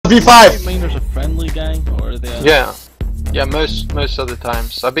1v5! You mean there's a friendly gang, or are they? Yeah. Yeah, most of the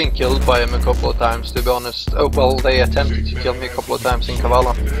times. I've been killed by him a couple of times, to be honest. Oh, well, they attempted to kill me a couple of times in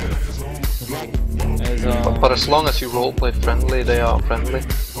Kavala. But as long as you roleplay friendly, they are friendly.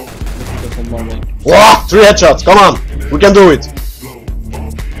 Whoa! 3 headshots, come on! We can do it!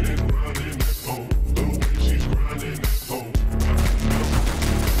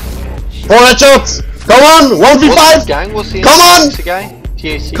 Four headshots! Come on! 1v5! What gang was he? Come on! Guy?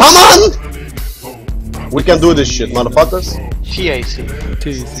 TAC? Come on! We can do this shit, motherfuckers. TAC.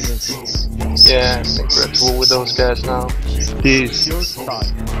 Yeah, I think we're at war with those guys now. Peace. 5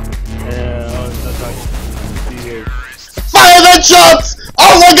 headshots!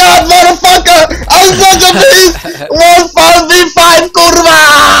 Oh my god, motherfucker! I'm such a beast! 1v5, kurwa!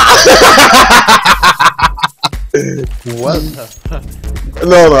 What?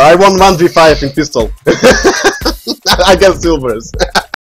 No, I won 1v5 in pistol. I get silvers.